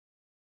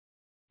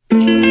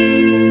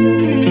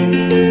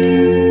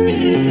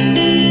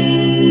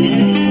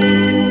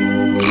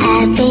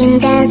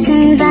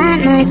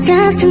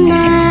myself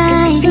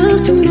tonight.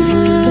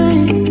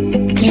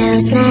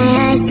 Close my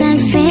eyes, I'm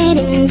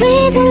fading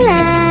with the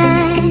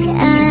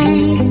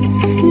lights.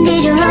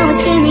 Did you always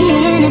keep me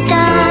in the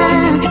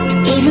dark?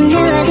 Even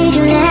though did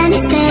you let me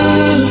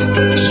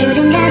stay?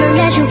 Should've never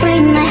let you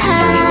break my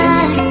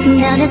heart.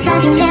 Now there's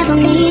nothing left for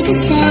me to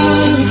say.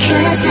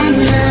 Cause I'm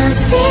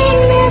lost in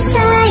the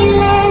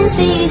silence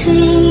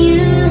between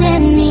you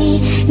and me.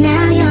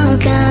 Now you're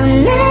gone